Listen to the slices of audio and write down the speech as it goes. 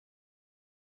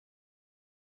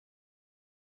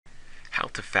How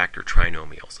to Factor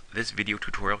Trinomials. This video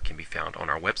tutorial can be found on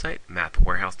our website,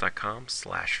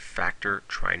 mathwarehouse.com/factor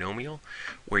trinomial,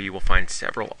 where you will find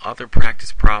several other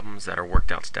practice problems that are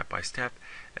worked out step by step,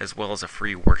 as well as a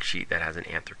free worksheet that has an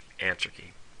answer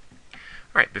key.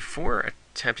 Alright, before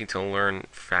attempting to learn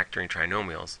factoring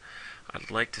trinomials,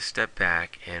 I'd like to step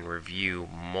back and review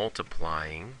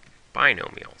multiplying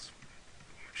binomials,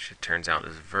 which it turns out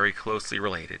is very closely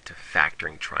related to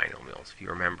factoring trinomials. If you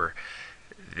remember,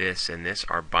 this and this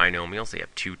are binomials. They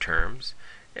have two terms,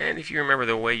 and if you remember,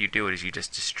 the way you do it is you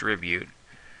just distribute.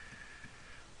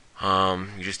 You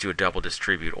just do a double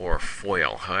distribute or a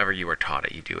FOIL, however you were taught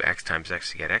it. You do x times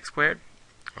x to get x squared.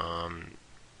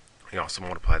 You also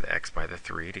multiply the x by the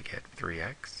 3 to get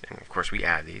 3x, and of course we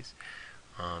add these.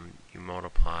 You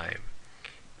multiply.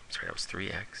 Sorry, that was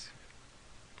 3x.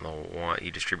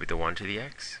 You distribute the 1 to the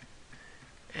x,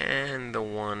 and the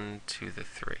 1 to the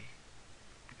 3.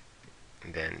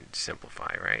 And then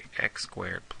simplify, right? X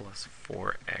squared plus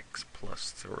 4x plus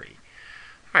 3.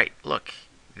 Alright, look,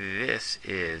 this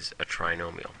is a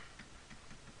trinomial.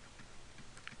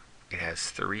 It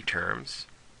has 3 terms,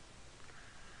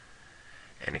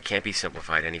 and it can't be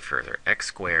simplified any further. X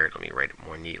squared, let me write it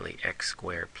more neatly, x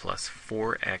squared plus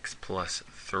 4x plus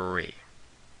 3.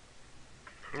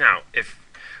 Now, if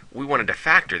we wanted to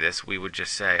factor this, we would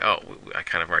just say, oh, I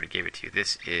kind of already gave it to you.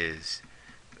 This is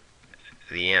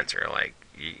the answer. Like,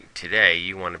 today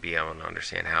you want to be able to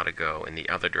understand how to go in the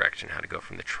other direction, how to go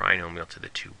from the trinomial to the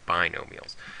two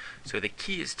binomials. So the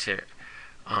key is to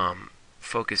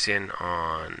focus in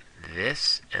on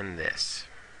this and this.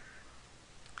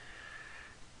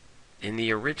 In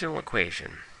the original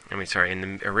equation, in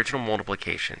the original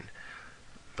multiplication,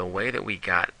 the way that we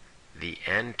got the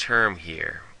n term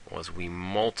here was we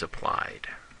multiplied,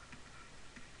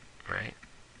 right?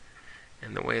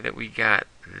 And the way that we got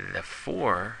the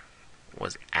 4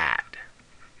 was add,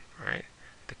 right?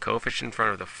 The coefficient in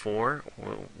front of the 4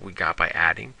 we got by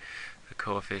adding. The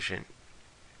coefficient,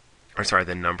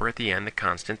 the number at the end, the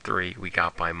constant 3, we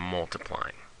got by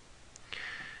multiplying.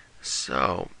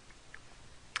 So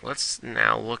let's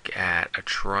now look at a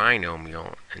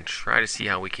trinomial and try to see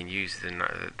how we can use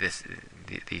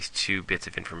these two bits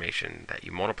of information that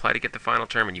you multiply to get the final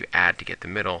term and you add to get the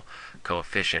middle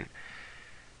coefficient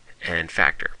and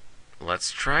factor.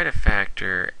 Let's try to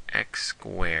factor x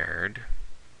squared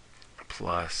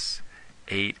plus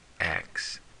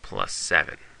 8x plus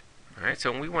 7. Alright,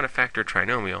 so when we want to factor a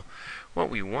trinomial,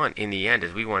 what we want in the end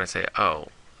is we want to say, oh,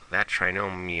 that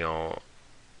trinomial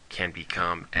can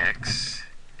become x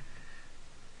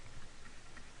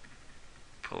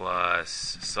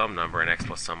plus some number and x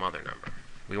plus some other number.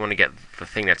 We want to get the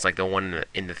thing that's like the one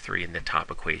in the 3 in the top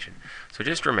equation. So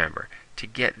just remember, to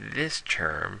get this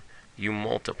term, you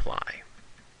multiply.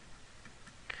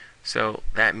 So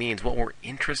that means what we're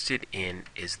interested in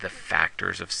is the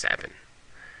factors of 7.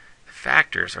 The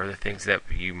factors are the things that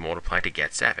you multiply to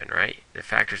get 7, right? The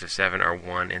factors of 7 are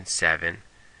 1 and 7.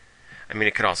 I mean,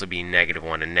 it could also be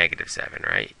 -1 and -7,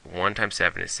 right? 1 times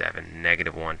 7 is 7.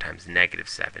 -1 times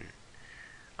 -7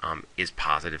 is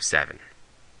 +7.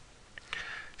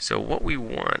 So what we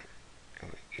want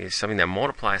is something that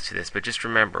multiplies to this, but just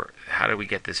remember, how do we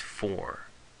get this 4?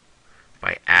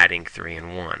 By adding 3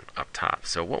 and 1 up top.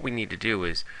 So what we need to do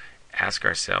is ask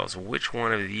ourselves which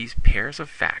one of these pairs of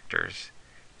factors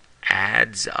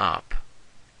adds up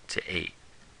to 8.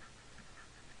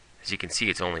 As you can see,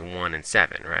 it's only 1 and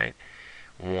 7, right?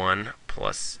 1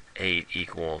 plus 8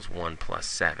 equals 1 plus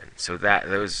 7. So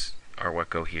those are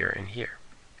what go here and here.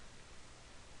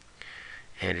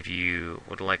 And if you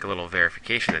would like a little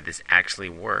verification that this actually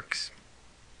works,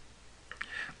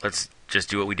 let's just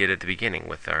do what we did at the beginning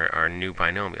with our new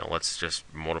binomial. Let's just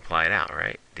multiply it out,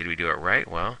 right? Did we do it right?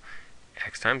 Well,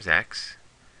 x times x,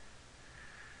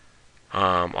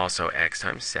 also x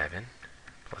times 7,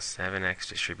 plus 7x,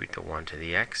 distribute the 1 to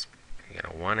the x. You get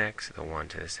a 1x, the 1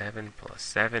 to the 7, plus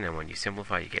 7, and when you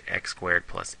simplify, you get x squared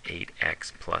plus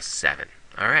 8x plus 7.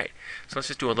 Alright, so let's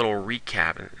just do a little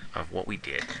recap of what we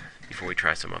did before we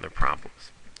try some other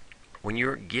problems. When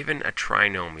you're given a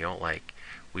trinomial, like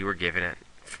we were given it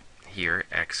here,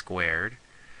 x squared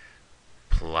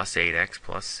plus 8x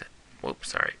plus,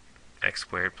 x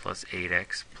squared plus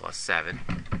 8x plus 7.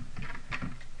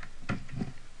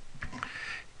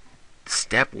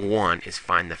 Step 1 is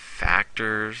find the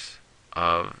factors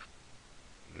of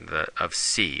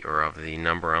C, or of the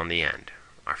number on the end.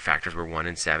 Our factors were 1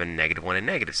 and 7, -1 and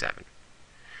 -7.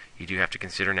 You do have to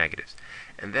consider negatives.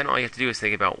 And then all you have to do is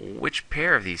think about which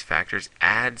pair of these factors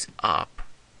adds up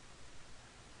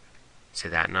to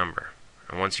that number.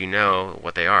 And once you know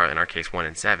what they are, in our case 1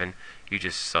 and 7, you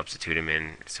just substitute them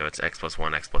in, so it's x plus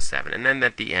 1, x plus 7. And then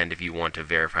at the end, if you want to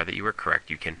verify that you were correct,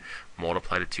 you can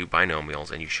multiply the two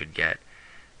binomials, and you should get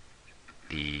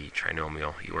the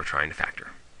trinomial you were trying to factor.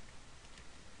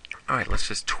 Alright, let's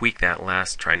just tweak that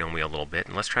last trinomial a little bit,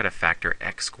 and let's try to factor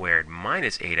x squared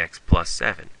minus 8x plus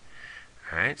 7.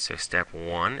 Alright, so step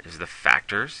 1 is the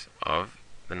factors of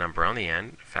the number on the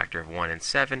end, factor of 1 and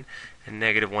 7, and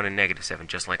negative 1 and negative 7,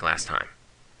 just like last time.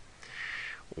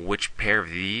 Which pair of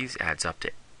these adds up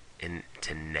to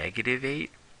negative 8?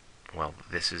 Well,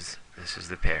 this is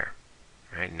the pair.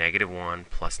 Right? Negative 1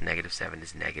 plus negative 7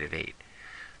 is negative 8.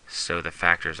 So the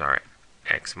factors are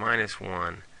x minus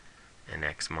 1 and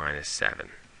x minus 7.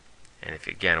 And if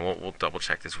again, we'll double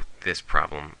check this with this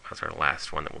problem as our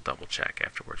last one that we'll double check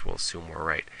afterwards. We'll assume we're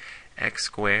right. X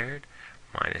squared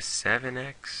minus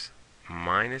 7x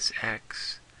minus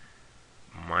x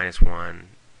minus 1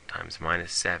 times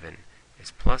minus 7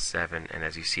 is plus 7, and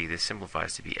as you see, this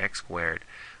simplifies to be x squared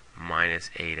minus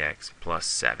 8x plus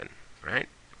 7. Right?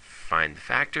 Find the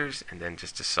factors and then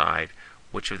just decide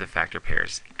which of the factor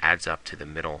pairs adds up to the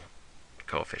middle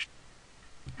coefficient.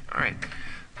 Alright,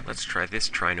 let's try this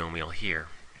trinomial here.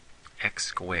 X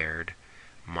squared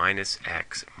minus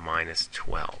x minus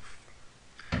 12.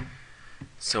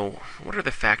 So, what are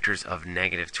the factors of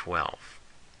negative 12?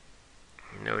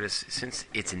 Notice, since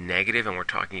it's negative and we're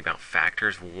talking about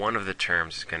factors, one of the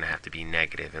terms is going to have to be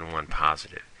negative and one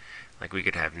positive. Like we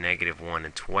could have negative 1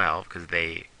 and 12 because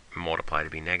they multiply to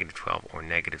be negative 12, or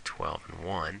negative 12 and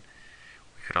 1.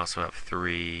 We could also have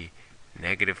 3,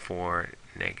 negative 4,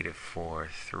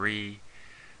 3,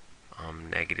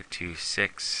 negative 2,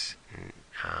 6,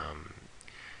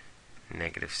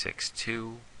 negative 6,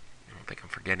 2. I don't think I'm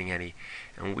forgetting any.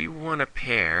 And we want a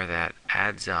pair that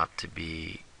adds up to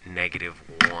be negative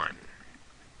 1.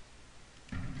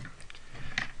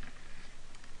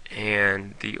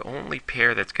 And the only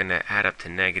pair that's going to add up to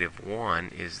negative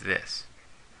 1 is this.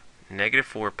 Negative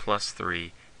 4 plus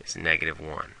 3 is negative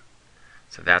 1.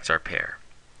 So that's our pair.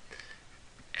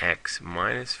 X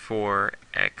minus 4,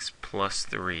 x plus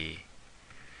 3.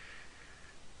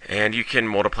 And you can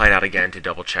multiply it out again to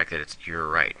double check that you're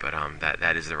right, but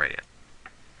that is the right answer.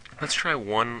 Let's try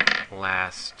one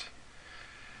last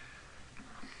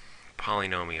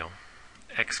polynomial.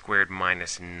 X squared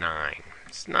minus 9.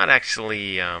 It's not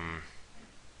actually a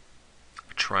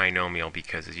trinomial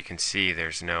because, as you can see,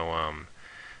 there's no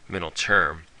middle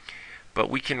term. But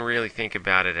we can really think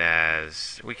about it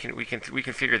as we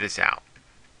can figure this out.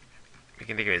 We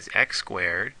can think of it as x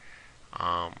squared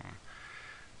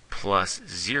plus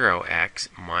 0x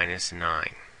minus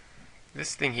 9.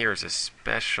 This thing here is a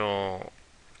special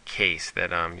case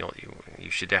that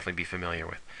you should definitely be familiar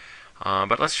with.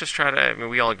 But let's just try to, I mean,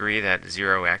 we all agree that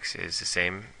 0x is the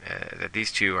same, that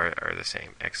these two are the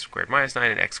same. X squared minus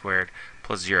 9 and x squared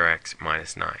plus 0x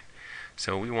minus 9.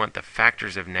 So we want the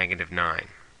factors of negative 9.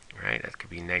 Right? That could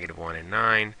be negative 1 and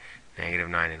 9, negative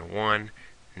 9 and 1,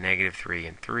 negative 3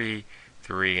 and 3,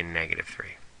 3 and negative 3.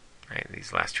 Right?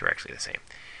 These last two are actually the same.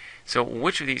 So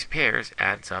which of these pairs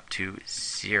adds up to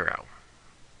 0?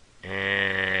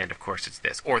 And of course it's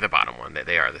this, or the bottom one, that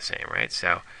they are the same, right?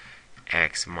 So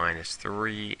x minus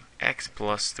 3, x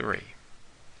plus 3.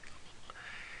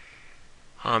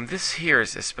 This here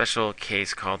is a special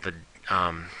case called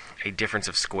a difference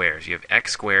of squares. You have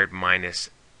x squared minus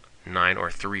 9 or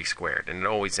 3 squared, and it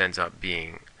always ends up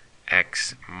being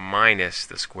x minus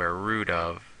the square root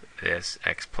of this,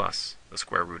 x plus the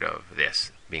square root of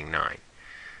this, being 9.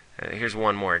 Here's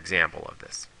one more example of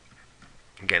this.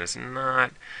 Again,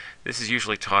 this is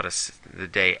usually taught us the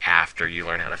day after you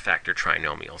learn how to factor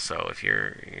trinomials, so if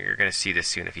you're going to see this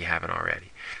soon if you haven't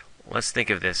already. Let's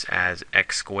think of this as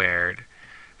x squared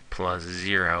plus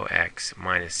 0x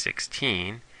minus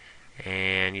 16,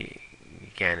 and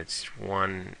again, it's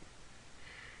one.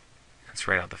 Let's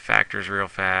write out the factors real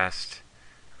fast.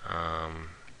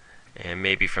 And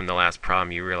maybe from the last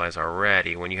problem you realize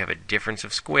already, when you have a difference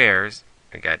of squares,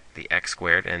 we got the x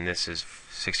squared, and this is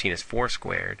 16 is 4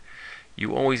 squared,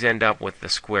 you always end up with the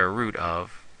square root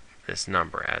of this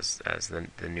number as the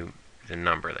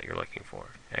number that you're looking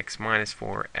for. X minus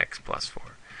 4, x plus 4.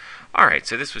 Alright,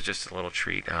 so this was just a little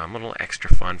treat, a little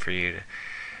extra fun for you.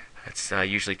 It's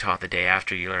usually taught the day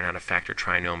after you learn how to factor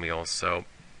trinomials, so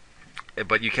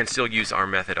but you can still use our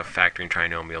method of factoring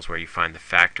trinomials where you find the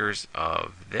factors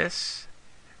of this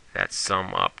that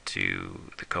sum up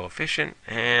to the coefficient,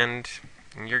 and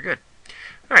you're good.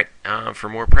 Alright, for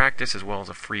more practice as well as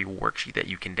a free worksheet that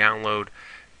you can download,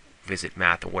 visit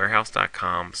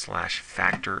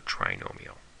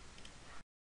mathwarehouse.com/factortrinomial.